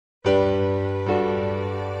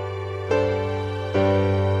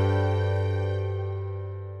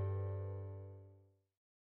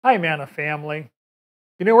Hi, Manna family.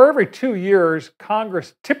 You know, every 2 years,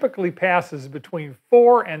 Congress typically passes between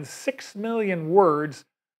 4 and 6 million words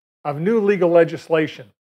of new legal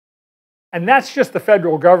legislation. And that's just the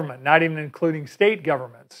federal government, not even including state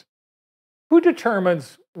governments. Who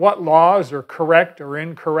determines what laws are correct or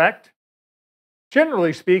incorrect?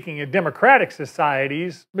 Generally speaking, in democratic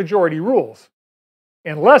societies, majority rules.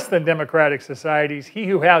 In less than democratic societies, he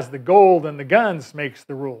who has the gold and the guns makes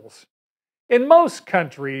the rules. In most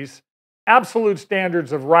countries, absolute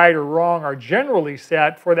standards of right or wrong are generally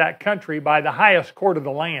set for that country by the highest court of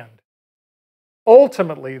the land.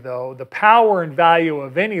 Ultimately, though, the power and value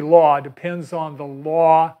of any law depends on the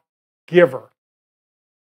lawgiver.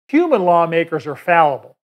 Human lawmakers are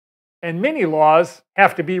fallible, and many laws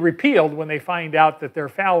have to be repealed when they find out that they're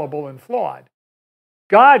fallible and flawed.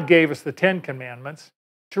 God gave us the Ten Commandments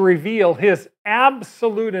to reveal His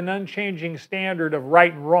absolute and unchanging standard of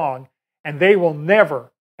right and wrong, and they will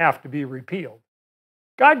never have to be repealed.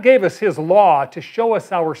 God gave us His law to show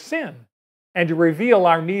us our sin and to reveal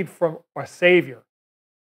our need for a Savior.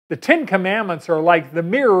 The Ten Commandments are like the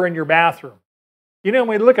mirror in your bathroom. You know,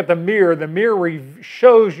 when we look at the mirror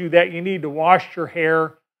shows you that you need to wash your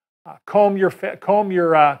hair, comb your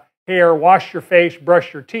hair, wash your face,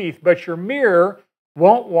 brush your teeth, but your mirror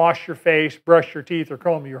won't wash your face, brush your teeth, or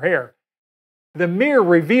comb your hair. The mirror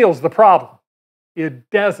reveals the problem. It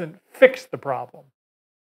doesn't fix the problem.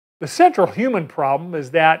 The central human problem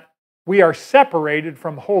is that we are separated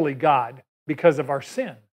from holy God because of our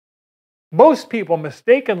sin. Most people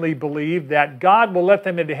mistakenly believe that God will let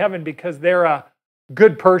them into heaven because they're a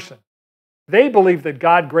good person. They believe that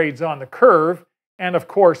God grades on the curve, and of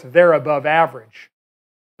course, they're above average.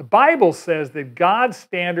 The Bible says that God's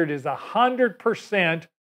standard is 100%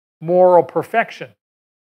 moral perfection.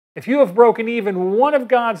 If you have broken even one of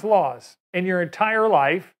God's laws in your entire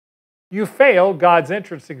life, you fail God's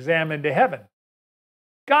entrance exam into heaven.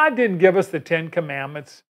 God didn't give us the Ten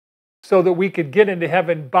Commandments so that we could get into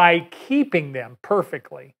heaven by keeping them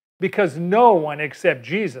perfectly, because no one except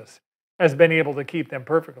Jesus has been able to keep them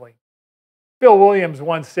perfectly. Bill Williams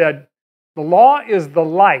once said, "The law is the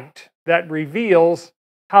light that reveals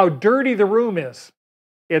how dirty the room is.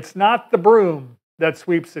 It's not the broom that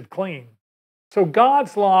sweeps it clean." So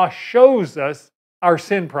God's law shows us our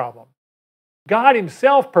sin problem. God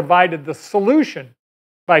Himself provided the solution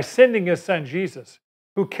by sending His Son Jesus,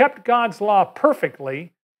 who kept God's law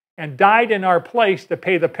perfectly and died in our place to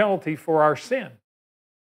pay the penalty for our sin.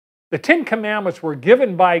 The Ten Commandments were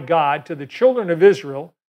given by God to the children of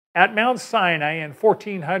Israel at Mount Sinai in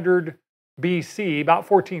 1400 BC, about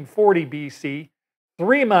 1440 BC,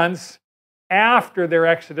 3 months after their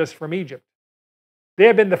exodus from Egypt. They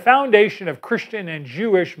have been the foundation of Christian and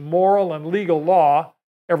Jewish moral and legal law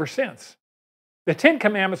ever since. The Ten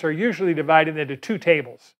Commandments are usually divided into 2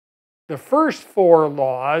 tables. The first 4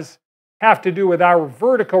 laws have to do with our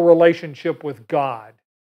vertical relationship with God.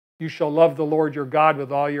 You shall love the Lord your God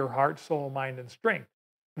with all your heart, soul, mind, and strength.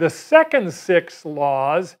 The second 6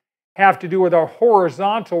 laws have to do with our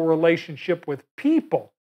horizontal relationship with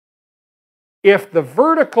people. If the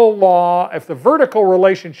vertical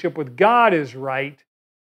relationship with God is right,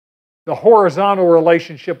 the horizontal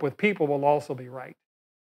relationship with people will also be right.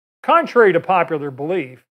 Contrary to popular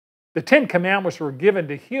belief, the Ten Commandments were given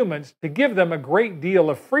to humans to give them a great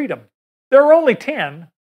deal of freedom. There are only 10,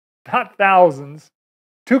 not thousands.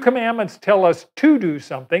 2 commandments tell us to do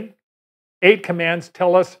something. 8 commands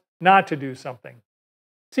tell us not to do something.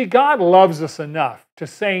 See, God loves us enough to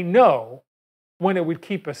say no when it would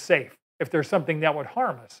keep us safe, if there's something that would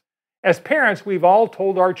harm us. As parents, we've all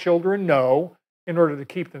told our children no in order to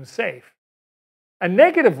keep them safe. A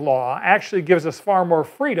negative law actually gives us far more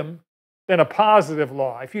freedom than a positive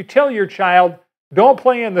law. If you tell your child, don't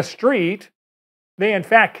play in the street, they in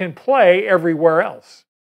fact can play everywhere else.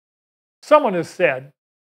 Someone has said,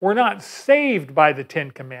 we're not saved by the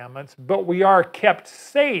Ten Commandments, but we are kept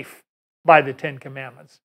safe by the Ten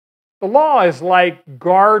Commandments. The law is like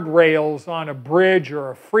guardrails on a bridge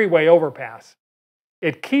or a freeway overpass.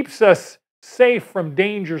 It keeps us safe from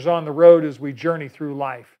dangers on the road as we journey through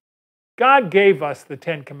life. God gave us the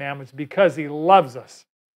Ten Commandments because He loves us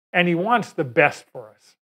and He wants the best for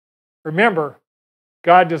us. Remember,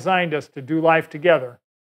 God designed us to do life together